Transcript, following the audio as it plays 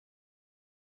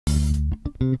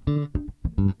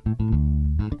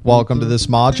Welcome to this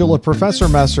module of Professor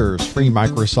Messer's free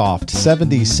Microsoft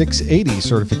 7680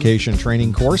 certification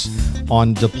training course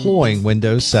on deploying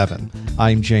Windows 7.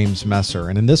 I'm James Messer,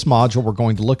 and in this module we're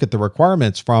going to look at the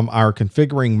requirements from our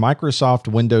Configuring Microsoft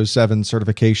Windows 7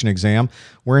 certification exam.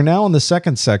 We're now in the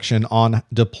second section on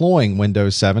deploying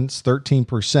Windows 7. It's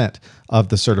 13% of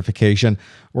the certification,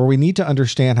 where we need to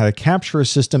understand how to capture a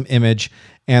system image,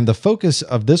 and the focus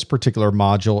of this particular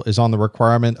module is on the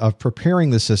requirement of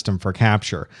preparing the system for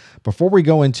capture. Before we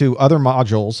go into other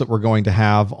modules that we're going to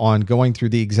have on going through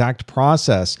the exact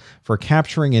process for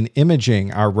capturing and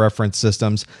imaging our reference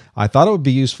systems, I thought it would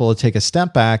be useful to take a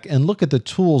step back and look at the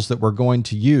tools that we're going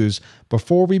to use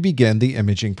before we begin the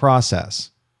imaging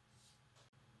process.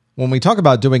 When we talk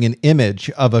about doing an image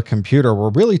of a computer, we're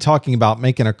really talking about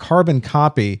making a carbon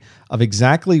copy of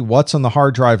exactly what's on the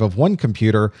hard drive of one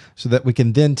computer so that we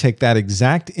can then take that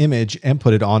exact image and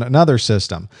put it on another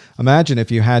system. Imagine if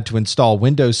you had to install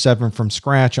Windows 7 from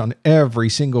scratch on every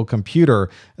single computer,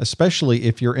 especially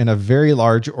if you're in a very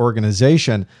large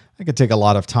organization. It could take a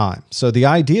lot of time. So the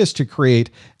idea is to create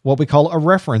what we call a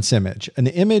reference image, an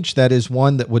image that is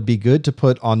one that would be good to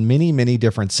put on many, many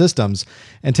different systems,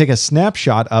 and take a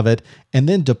snapshot of it and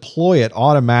then deploy it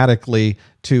automatically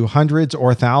to hundreds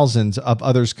or thousands of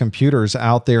others' computers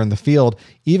out there in the field,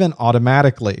 even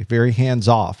automatically, very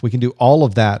hands-off. We can do all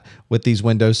of that with these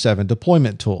Windows 7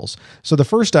 deployment tools. So the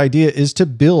first idea is to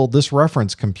build this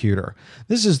reference computer.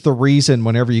 This is the reason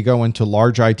whenever you go into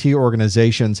large IT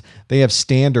organizations, they have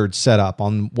standards set up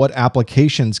on what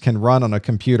applications can run on a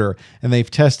computer, and they've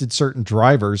tested certain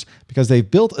drivers because they've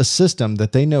built a system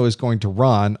that they know is going to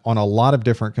run on a lot of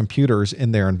different computers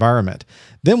in their environment.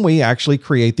 Then we actually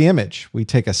create the image. We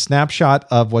take a snapshot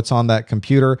of what's on that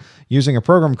computer using a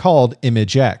program called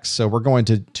ImageX. So we're going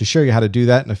to show you how to do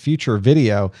that in a future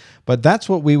video, but that's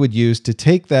what we would use to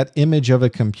take that image of a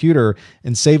computer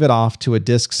and save it off to a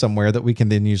disk somewhere that we can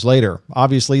then use later.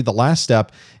 Obviously, the last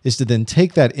step is to then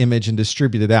take that image and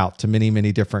distribute it out to many,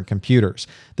 many different computers.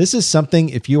 This is something,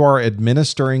 if you are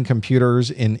administering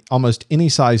computers in almost any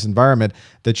size environment,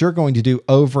 that you're going to do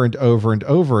over and over and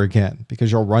over again,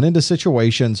 because you'll run into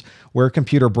situations where a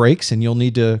computer breaks and you'll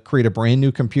need to create a brand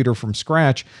new computer from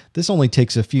scratch. This only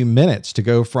takes a few minutes to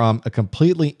go from a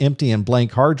completely empty and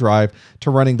blank hard drive to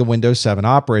running the Windows 7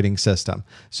 operating system.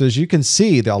 So as you can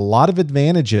see, there are a lot of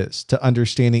advantages to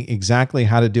understanding exactly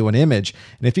how to do an image.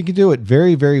 And if you can do it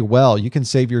very, very well, you can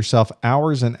save yourself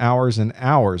hours and hours and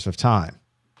hours of time.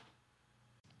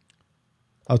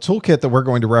 A toolkit that we're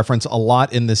going to reference a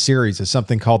lot in this series is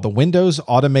something called the Windows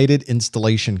Automated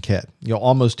Installation Kit. You'll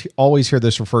almost always hear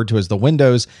this referred to as the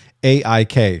Windows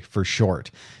WAIK for short.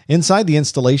 Inside the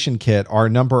installation kit are a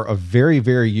number of very,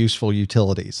 very useful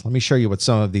utilities. Let me show you what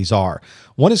some of these are.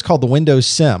 One is called the Windows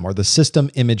SIM, or the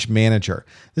System Image Manager.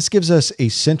 This gives us a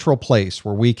central place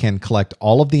where we can collect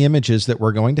all of the images that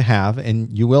we're going to have,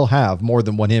 and you will have more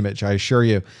than one image, I assure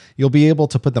you. You'll be able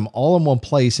to put them all in one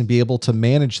place and be able to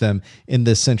manage them in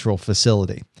this central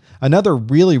facility. Another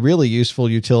really, really useful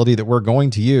utility that we're going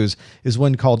to use is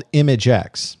one called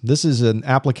ImageX. This is an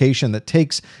application that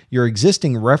takes your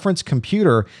existing reference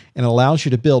computer and allows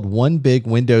you to build one big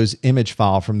Windows image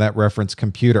file from that reference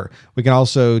computer. We can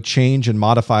also change and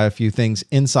modify a few things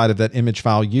inside of that image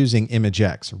file using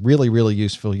ImageX. Really, really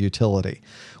useful utility.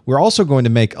 We're also going to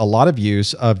make a lot of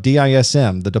use of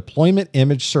DISM, the Deployment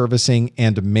Image Servicing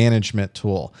and Management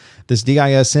tool. This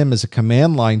DISM is a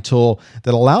command line tool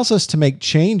that allows us to make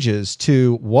changes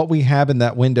to what we have in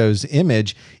that Windows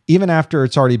image even after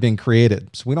it's already been created.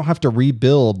 So we don't have to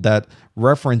rebuild that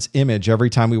reference image every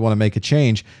time we want to make a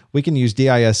change. We can use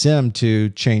DISM to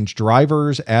change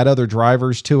drivers, add other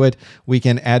drivers to it. We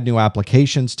can add new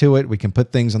applications to it. We can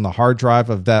put things on the hard drive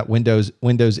of that Windows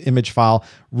image file.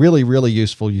 Really, really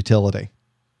useful utility.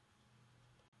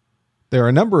 There are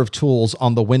a number of tools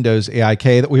on the Windows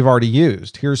WAIK that we've already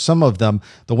used. Here's some of them.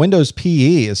 The Windows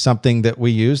PE is something that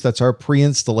we use. That's our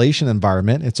pre-installation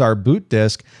environment. It's our boot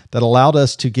disk that allowed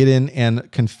us to get in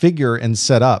and configure and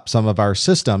set up some of our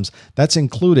systems. That's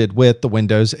included with the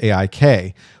Windows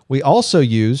WAIK. We also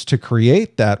used, to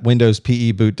create that Windows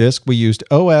PE boot disk, we used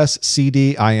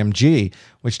OS/CD-IMG,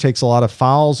 which takes a lot of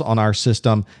files on our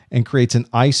system and creates an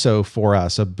ISO for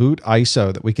us, a boot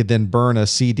ISO that we could then burn a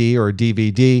CD or a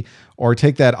DVD, or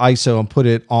take that ISO and put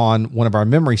it on one of our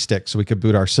memory sticks so we could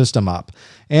boot our system up.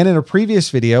 And in a previous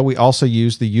video, we also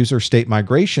used the user state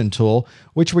migration tool,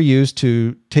 which we used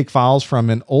to take files from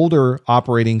an older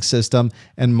operating system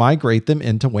and migrate them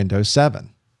into Windows 7.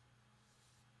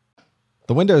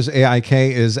 The Windows AIK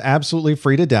is absolutely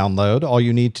free to download. All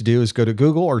you need to do is go to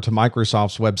Google or to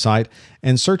Microsoft's website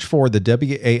and search for the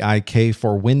WAIK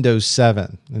for Windows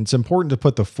 7. And it's important to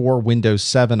put the for Windows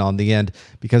 7 on the end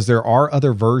because there are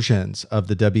other versions of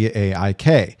the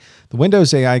WAIK. The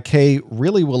Windows AIK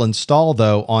really will install,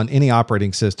 though, on any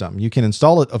operating system. You can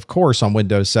install it, of course, on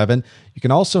Windows 7. You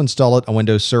can also install it on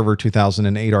Windows Server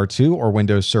 2008 R2 or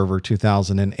Windows Server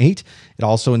 2008. It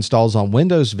also installs on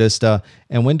Windows Vista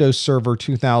and Windows Server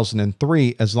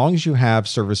 2003 as long as you have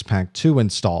Service Pack 2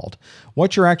 installed.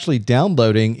 What you're actually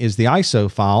downloading is the ISO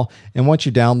file, and once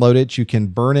you download it, you can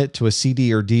burn it to a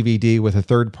CD or DVD with a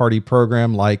third-party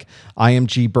program like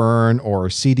IMG Burn or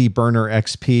CD Burner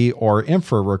XP or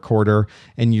Infra Recorder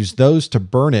and use those to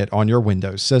burn it on your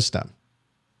Windows system.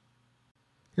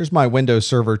 Here's my Windows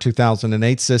Server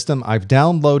 2008 system. I've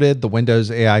downloaded the Windows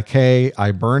AIK,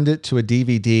 I burned it to a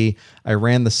DVD, I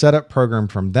ran the setup program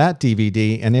from that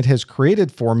DVD, and it has created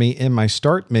for me in my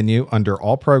Start menu under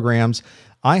All Programs,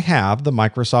 I have the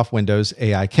Microsoft Windows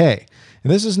AIK.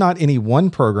 And this is not any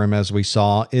one program as we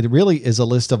saw, it really is a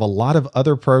list of a lot of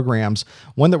other programs.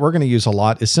 One that we're going to use a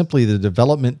lot is simply the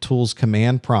Development Tools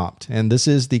command prompt. And this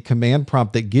is the command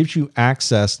prompt that gives you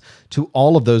access to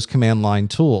all of those command line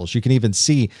tools. You can even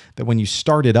see that when you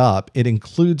start it up, it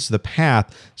includes the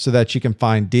path so that you can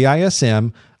find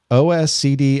DISM,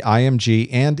 OSCD, IMG,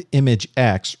 and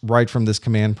ImageX right from this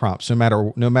command prompt. So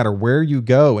no matter where you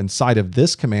go inside of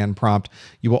this command prompt,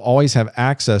 you will always have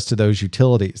access to those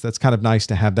utilities. That's kind of nice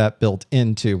to have that built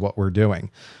into what we're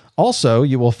doing. Also,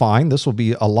 you will find this will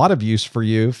be a lot of use for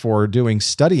you for doing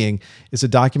studying is a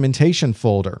documentation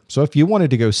folder. So if you wanted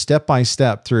to go step by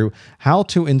step through how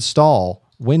to install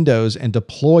Windows and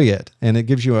deploy it, and it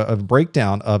gives you a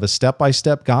breakdown of a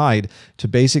step-by-step guide to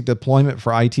basic deployment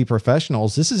for IT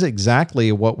professionals. This is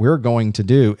exactly what we're going to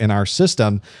do in our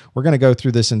system. We're going to go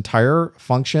through this entire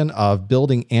function of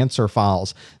building answer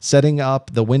files, setting up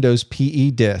the Windows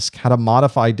PE disk, how to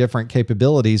modify different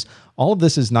capabilities. All of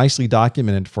this is nicely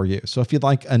documented for you. So if you'd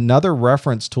like another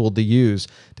reference tool to use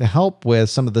to help with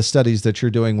some of the studies that you're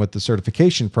doing with the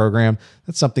certification program,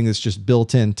 that's something that's just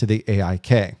built into the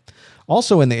AIK.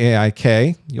 Also in the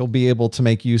AIK, you'll be able to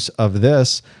make use of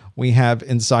this. We have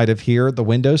inside of here the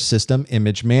Windows System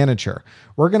Image Manager.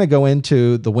 We're going to go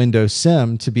into the Windows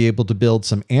SIM to be able to build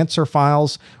some answer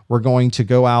files. We're going to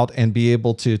go out and be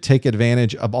able to take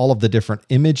advantage of all of the different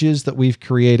images that we've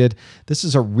created. This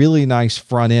is a really nice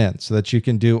front end so that you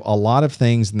can do a lot of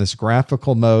things in this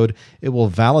graphical mode. It will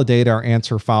validate our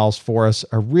answer files for us,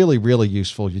 a really, really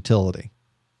useful utility.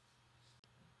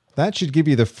 That should give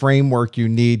you the framework you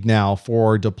need now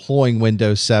for deploying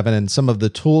Windows 7 and some of the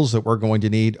tools that we're going to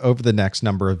need over the next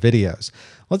number of videos.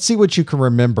 Let's see what you can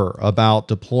remember about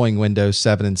deploying Windows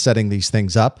 7 and setting these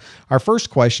things up. Our first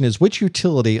question is, which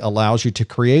utility allows you to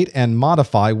create and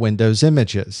modify Windows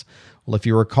images? Well, if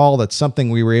you recall, that's something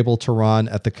we were able to run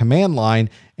at the command line,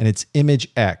 and it's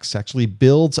ImageX. Actually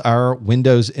builds our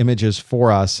Windows images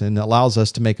for us and allows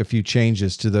us to make a few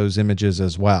changes to those images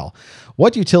as well.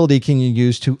 What utility can you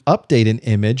use to update an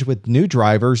image with new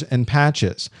drivers and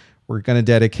patches? We're going to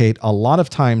dedicate a lot of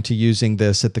time to using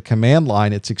this at the command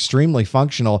line. It's extremely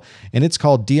functional, and it's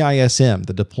called DISM,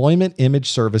 the Deployment Image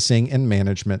Servicing and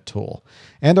Management Tool.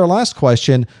 And our last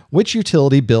question, which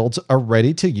utility builds a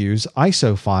ready-to-use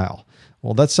ISO file?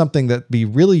 Well, that's something that'd be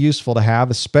really useful to have,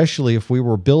 especially if we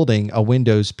were building a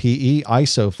Windows PE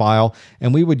ISO file,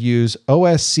 and we would use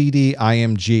OSCD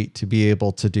IMG to be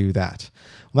able to do that.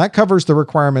 Well, that covers the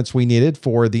requirements we needed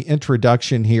for the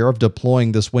introduction here of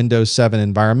deploying this Windows 7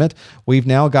 environment. We've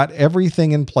now got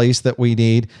everything in place that we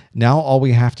need. Now all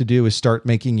we have to do is start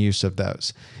making use of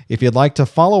those. If you'd like to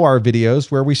follow our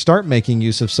videos where we start making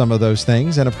use of some of those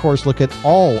things, and of course look at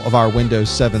all of our Windows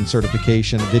 7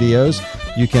 certification videos,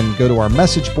 you can go to our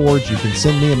message boards, you can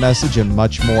send me a message, and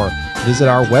much more. Visit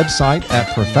our website at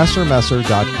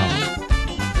professormesser.com.